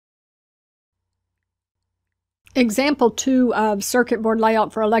Example 2 of circuit board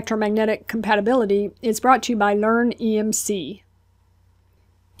layout for electromagnetic compatibility is brought to you by Learn EMC.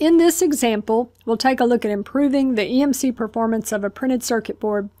 In this example, we'll take a look at improving the EMC performance of a printed circuit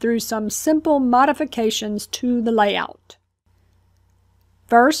board through some simple modifications to the layout.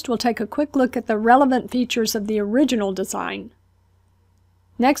 First, we'll take a quick look at the relevant features of the original design.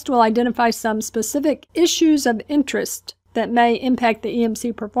 Next, we'll identify some specific issues of interest that may impact the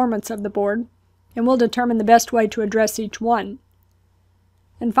EMC performance of the board, and we'll determine the best way to address each one.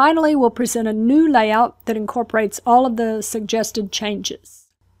 And finally, we'll present a new layout that incorporates all of the suggested changes.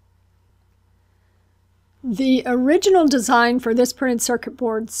 The original design for this printed circuit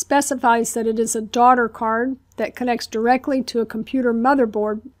board specifies that it is a daughter card that connects directly to a computer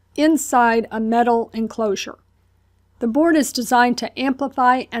motherboard inside a metal enclosure. The board is designed to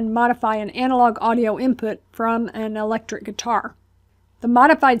amplify and modify an analog audio input from an electric guitar. The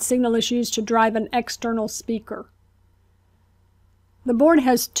modified signal is used to drive an external speaker. The board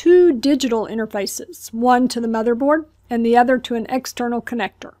has two digital interfaces, one to the motherboard and the other to an external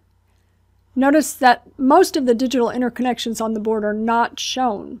connector. Notice that most of the digital interconnections on the board are not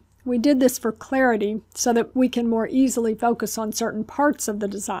shown. We did this for clarity so that we can more easily focus on certain parts of the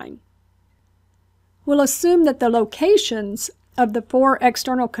design. We'll assume that the locations of the 4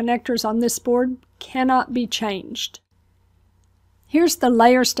 external connectors on this board cannot be changed. Here's the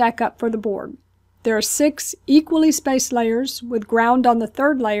layer stack up for the board. There are 6 equally spaced layers with ground on the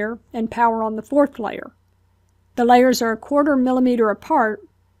 3rd layer and power on the 4th layer. The layers are 1/4 millimeter apart,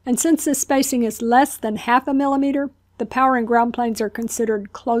 and since this spacing is less than 1/2 millimeter, the power and ground planes are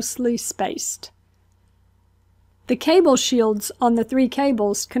considered closely spaced. The cable shields on the 3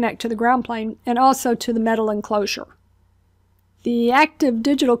 cables connect to the ground plane and also to the metal enclosure. The active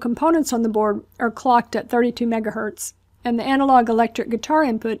digital components on the board are clocked at 32 megahertz, and the analog electric guitar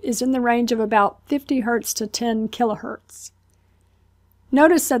input is in the range of about 50 Hz to 10 kilohertz.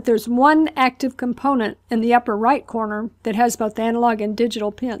 Notice that there's one active component in the upper right corner that has both analog and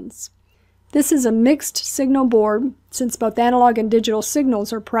digital pins. This is a mixed signal board since both analog and digital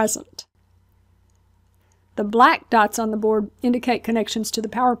signals are present. The black dots on the board indicate connections to the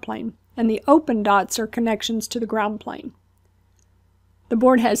power plane, and the open dots are connections to the ground plane. The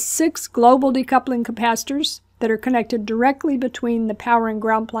board has 6 global decoupling capacitors that are connected directly between the power and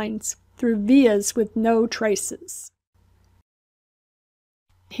ground planes through vias with no traces.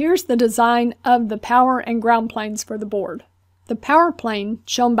 Here's the design of the power and ground planes for the board. The power plane,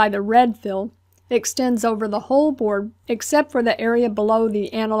 shown by the red fill, extends over the whole board except for the area below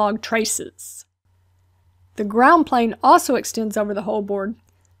the analog traces. The ground plane also extends over the whole board,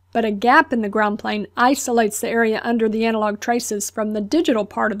 but a gap in the ground plane isolates the area under the analog traces from the digital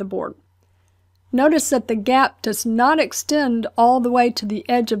part of the board. Notice that the gap does not extend all the way to the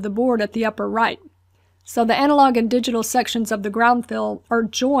edge of the board at the upper right, so the analog and digital sections of the ground fill are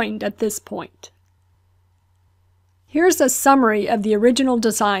joined at this point. Here's a summary of the original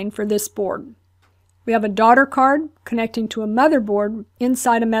design for this board. We have a daughter card connecting to a motherboard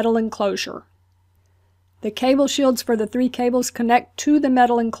inside a metal enclosure. The cable shields for the 3 cables connect to the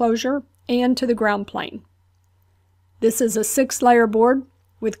metal enclosure and to the ground plane. This is a 6-layer board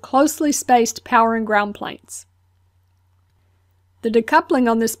with closely spaced power and ground planes. The decoupling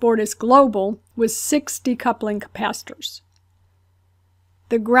on this board is global with 6 decoupling capacitors.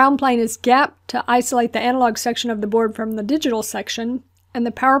 The ground plane is gapped to isolate the analog section of the board from the digital section, and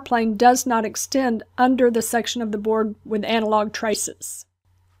the power plane does not extend under the section of the board with analog traces.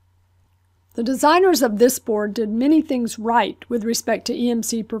 The designers of this board did many things right with respect to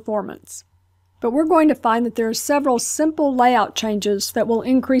EMC performance, but we're going to find that there are several simple layout changes that will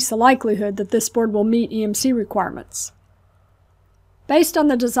increase the likelihood that this board will meet EMC requirements. Based on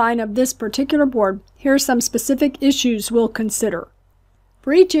the design of this particular board, here are some specific issues we'll consider.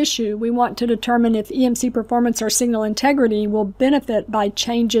 For each issue, we want to determine if EMC performance or signal integrity will benefit by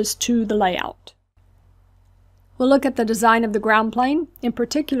changes to the layout. We'll look at the design of the ground plane, in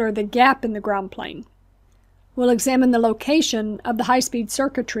particular the gap in the ground plane. We'll examine the location of the high-speed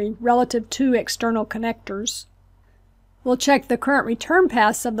circuitry relative to external connectors. We'll check the current return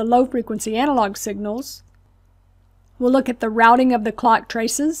paths of the low-frequency analog signals. We'll look at the routing of the clock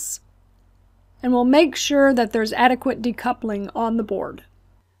traces. And we'll make sure that there's adequate decoupling on the board.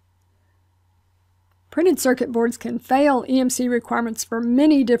 Printed circuit boards can fail EMC requirements for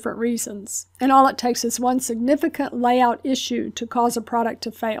many different reasons, and all it takes is one significant layout issue to cause a product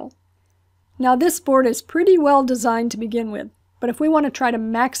to fail. Now, this board is pretty well designed to begin with, but if we want to try to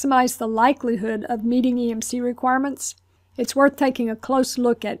maximize the likelihood of meeting EMC requirements, it's worth taking a close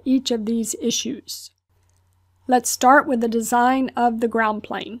look at each of these issues. Let's start with the design of the ground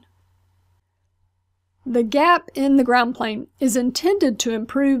plane. The gap in the ground plane is intended to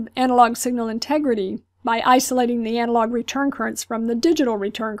improve analog signal integrity by isolating the analog return currents from the digital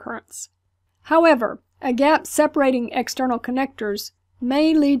return currents. However, a gap separating external connectors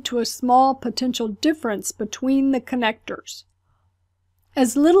may lead to a small potential difference between the connectors.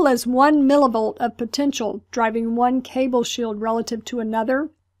 As little as 1 millivolt of potential driving one cable shield relative to another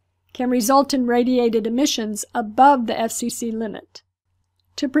can result in radiated emissions above the FCC limit.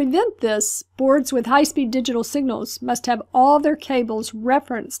 To prevent this, boards with high-speed digital signals must have all their cables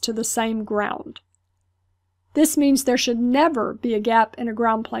referenced to the same ground. This means there should never be a gap in a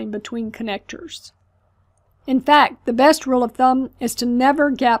ground plane between connectors. In fact, the best rule of thumb is to never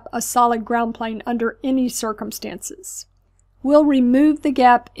gap a solid ground plane under any circumstances. We'll remove the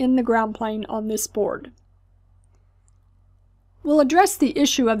gap in the ground plane on this board. We'll address the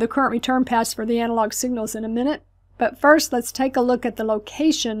issue of the current return paths for the analog signals in a minute, but first let's take a look at the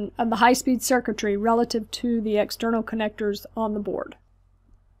location of the high-speed circuitry relative to the external connectors on the board.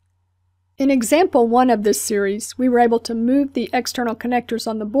 In example 1 of this series, we were able to move the external connectors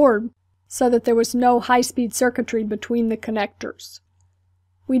on the board so that there was no high-speed circuitry between the connectors.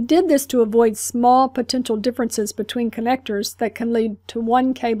 We did this to avoid small potential differences between connectors that can lead to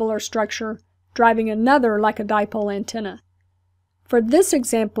one cable or structure driving another like a dipole antenna. For this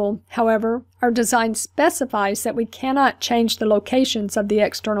example, however, our design specifies that we cannot change the locations of the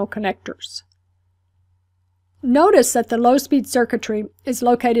external connectors. Notice that the low-speed circuitry is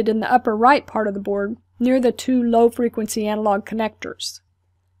located in the upper right part of the board, near the two low-frequency analog connectors.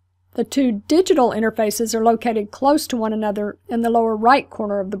 The two digital interfaces are located close to one another in the lower right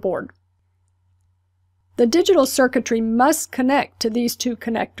corner of the board. The digital circuitry must connect to these two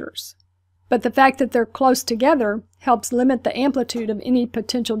connectors, but the fact that they're close together helps limit the amplitude of any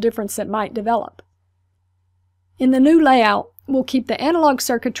potential difference that might develop. In the new layout, we'll keep the analog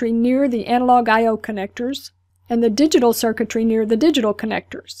circuitry near the analog I/O connectors and the digital circuitry near the digital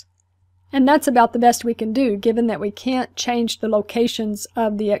connectors. And that's about the best we can do, given that we can't change the locations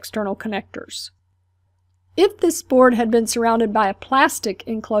of the external connectors. If this board had been surrounded by a plastic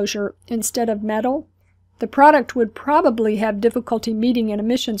enclosure instead of metal, the product would probably have difficulty meeting an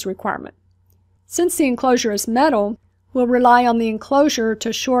emissions requirement. Since the enclosure is metal, we'll rely on the enclosure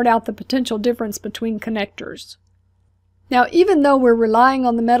to short out the potential difference between connectors. Now, even though we're relying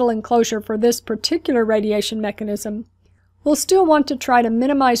on the metal enclosure for this particular radiation mechanism, we'll still want to try to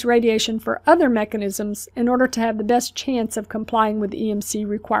minimize radiation for other mechanisms in order to have the best chance of complying with EMC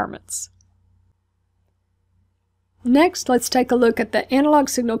requirements. Next, let's take a look at the analog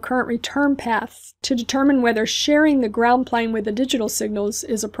signal current return paths to determine whether sharing the ground plane with the digital signals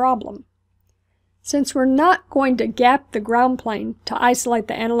is a problem. Since we're not going to gap the ground plane to isolate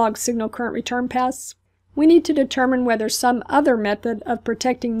the analog signal current return paths, we need to determine whether some other method of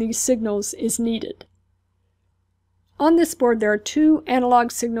protecting these signals is needed. On this board, there are two analog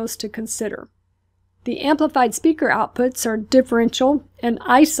signals to consider. The amplified speaker outputs are differential and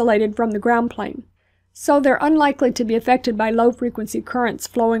isolated from the ground plane, so they're unlikely to be affected by low-frequency currents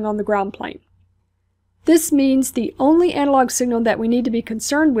flowing on the ground plane. This means the only analog signal that we need to be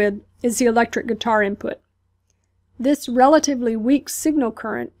concerned with is the electric guitar input. This relatively weak signal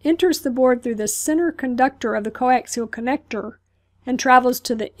current enters the board through the center conductor of the coaxial connector and travels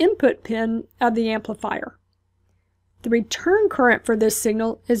to the input pin of the amplifier. The return current for this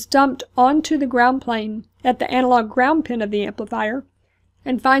signal is dumped onto the ground plane at the analog ground pin of the amplifier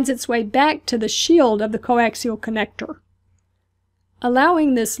and finds its way back to the shield of the coaxial connector.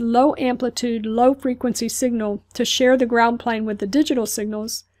 Allowing this low amplitude, low frequency signal to share the ground plane with the digital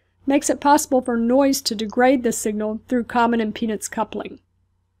signals makes it possible for noise to degrade the signal through common impedance coupling.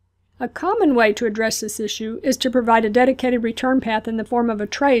 A common way to address this issue is to provide a dedicated return path in the form of a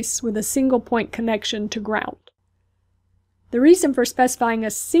trace with a single point connection to ground. The reason for specifying a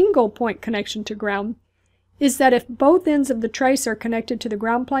single point connection to ground is that if both ends of the trace are connected to the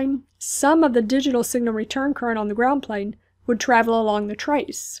ground plane, some of the digital signal return current on the ground plane would travel along the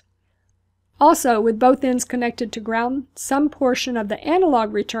trace. Also, with both ends connected to ground, some portion of the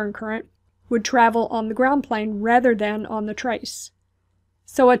analog return current would travel on the ground plane rather than on the trace.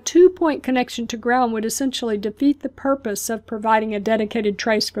 So a two-point connection to ground would essentially defeat the purpose of providing a dedicated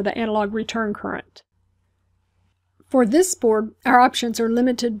trace for the analog return current. For this board, our options are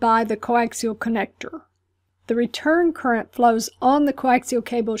limited by the coaxial connector. The return current flows on the coaxial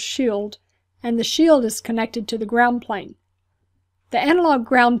cable shield, and the shield is connected to the ground plane. The analog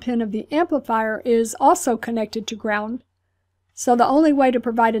ground pin of the amplifier is also connected to ground, so the only way to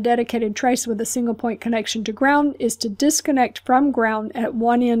provide a dedicated trace with a single point connection to ground is to disconnect from ground at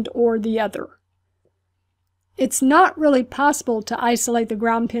one end or the other. It's not really possible to isolate the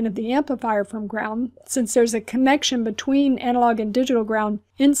ground pin of the amplifier from ground, since there's a connection between analog and digital ground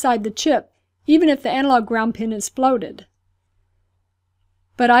inside the chip, even if the analog ground pin is floated.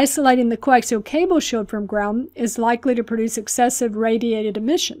 But isolating the coaxial cable shield from ground is likely to produce excessive radiated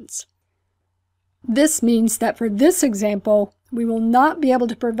emissions. This means that for this example, we will not be able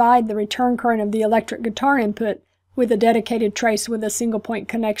to provide the return current of the electric guitar input with a dedicated trace with a single point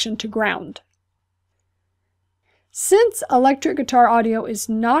connection to ground. Since electric guitar audio is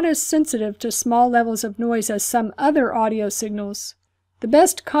not as sensitive to small levels of noise as some other audio signals, the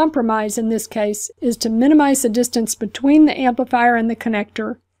best compromise in this case is to minimize the distance between the amplifier and the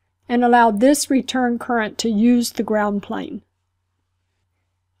connector and allow this return current to use the ground plane.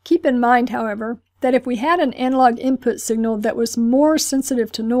 Keep in mind, however, that if we had an analog input signal that was more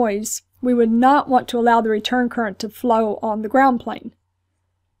sensitive to noise, we would not want to allow the return current to flow on the ground plane.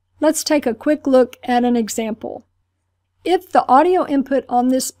 Let's take a quick look at an example. If the audio input on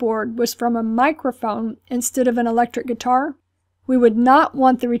this board was from a microphone instead of an electric guitar, we would not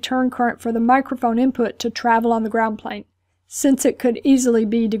want the return current for the microphone input to travel on the ground plane, since it could easily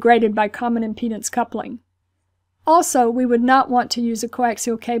be degraded by common impedance coupling. Also, we would not want to use a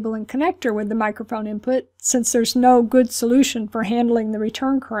coaxial cable and connector with the microphone input, since there's no good solution for handling the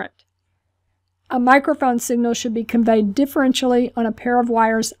return current. A microphone signal should be conveyed differentially on a pair of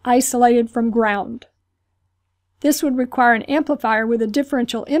wires isolated from ground. This would require an amplifier with a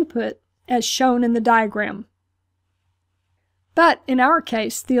differential input, as shown in the diagram. But in our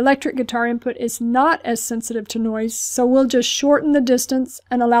case, the electric guitar input is not as sensitive to noise, so we'll just shorten the distance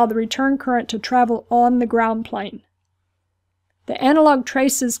and allow the return current to travel on the ground plane. The analog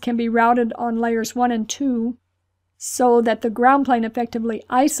traces can be routed on layers 1 and 2 so that the ground plane effectively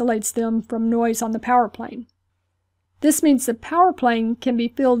isolates them from noise on the power plane. This means the power plane can be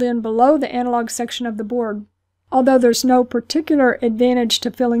filled in below the analog section of the board, although there's no particular advantage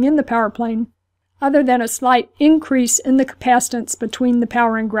to filling in the power plane, other than a slight increase in the capacitance between the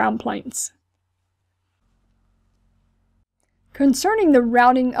power and ground planes. Concerning the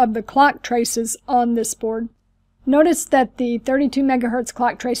routing of the clock traces on this board, notice that the 32 MHz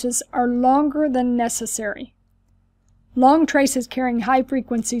clock traces are longer than necessary. Long traces carrying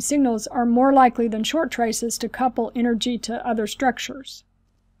high-frequency signals are more likely than short traces to couple energy to other structures.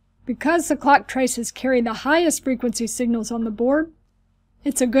 Because the clock traces carry the highest frequency signals on the board,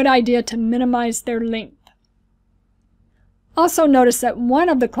 it's a good idea to minimize their length. Also notice that one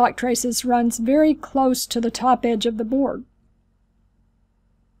of the clock traces runs very close to the top edge of the board.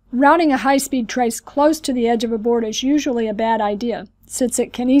 Routing a high-speed trace close to the edge of a board is usually a bad idea, since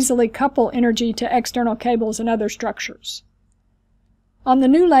it can easily couple energy to external cables and other structures. On the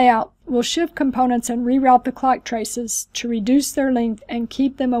new layout, we'll shift components and reroute the clock traces to reduce their length and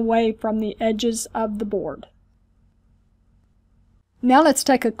keep them away from the edges of the board. Now let's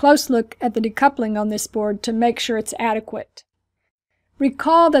take a close look at the decoupling on this board to make sure it's adequate.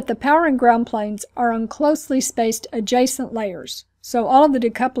 Recall that the power and ground planes are on closely spaced adjacent layers, so all of the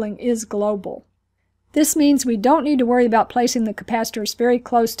decoupling is global. This means we don't need to worry about placing the capacitors very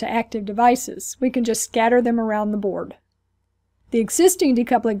close to active devices. We can just scatter them around the board. The existing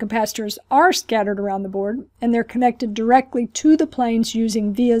decoupling capacitors are scattered around the board, and they're connected directly to the planes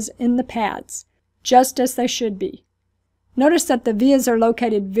using vias in the pads, just as they should be. Notice that the vias are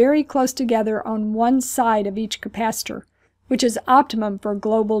located very close together on one side of each capacitor, which is optimum for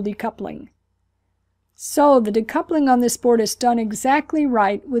global decoupling. So the decoupling on this board is done exactly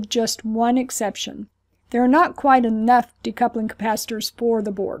right with just one exception. There are not quite enough decoupling capacitors for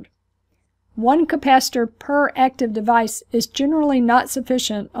the board. One capacitor per active device is generally not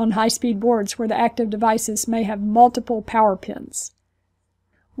sufficient on high-speed boards where the active devices may have multiple power pins.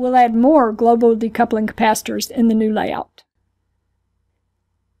 We'll add more global decoupling capacitors in the new layout.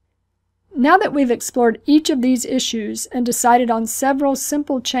 Now that we've explored each of these issues and decided on several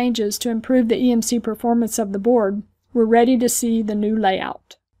simple changes to improve the EMC performance of the board, we're ready to see the new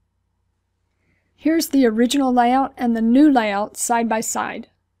layout. Here's the original layout and the new layout side by side.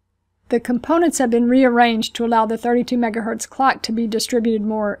 The components have been rearranged to allow the 32 MHz clock to be distributed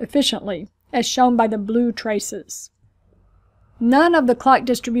more efficiently, as shown by the blue traces. None of the clock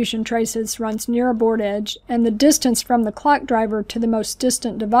distribution traces runs near a board edge, and the distance from the clock driver to the most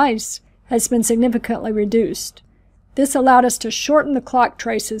distant device has been significantly reduced. This allowed us to shorten the clock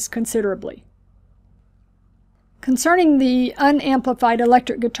traces considerably. Concerning the unamplified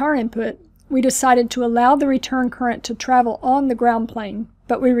electric guitar input, we decided to allow the return current to travel on the ground plane,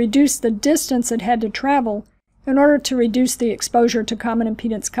 but we reduced the distance it had to travel in order to reduce the exposure to common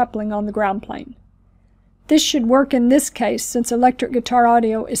impedance coupling on the ground plane. This should work in this case since electric guitar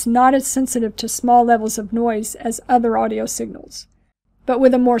audio is not as sensitive to small levels of noise as other audio signals. But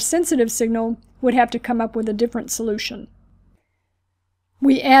with a more sensitive signal, we'd have to come up with a different solution.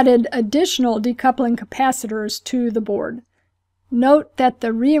 We added additional decoupling capacitors to the board. Note that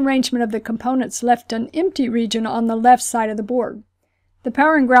the rearrangement of the components left an empty region on the left side of the board. The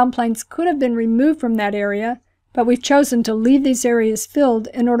power and ground planes could have been removed from that area, but we've chosen to leave these areas filled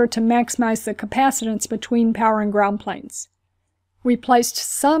in order to maximize the capacitance between power and ground planes. We placed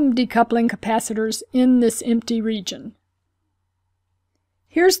some decoupling capacitors in this empty region.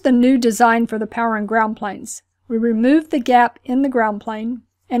 Here's the new design for the power and ground planes. We removed the gap in the ground plane,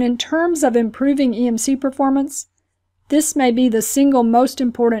 and in terms of improving EMC performance, this may be the single most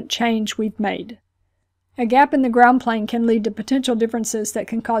important change we've made. A gap in the ground plane can lead to potential differences that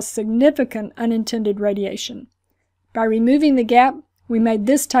can cause significant unintended radiation. By removing the gap, we made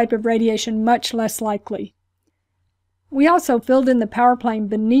this type of radiation much less likely. We also filled in the power plane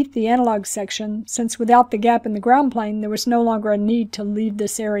beneath the analog section, since without the gap in the ground plane, there was no longer a need to leave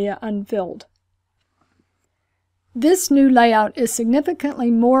this area unfilled. This new layout is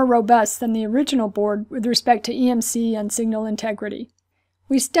significantly more robust than the original board with respect to EMC and signal integrity.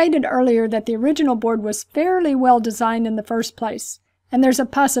 We stated earlier that the original board was fairly well designed in the first place, and there's a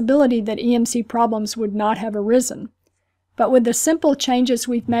possibility that EMC problems would not have arisen. But with the simple changes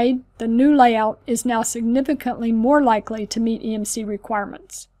we've made, the new layout is now significantly more likely to meet EMC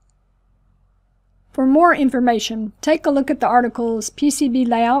requirements. For more information, take a look at the articles PCB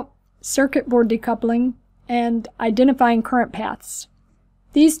Layout, Circuit Board Decoupling, and Identifying Current Paths.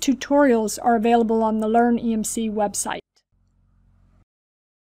 These tutorials are available on the Learn EMC website.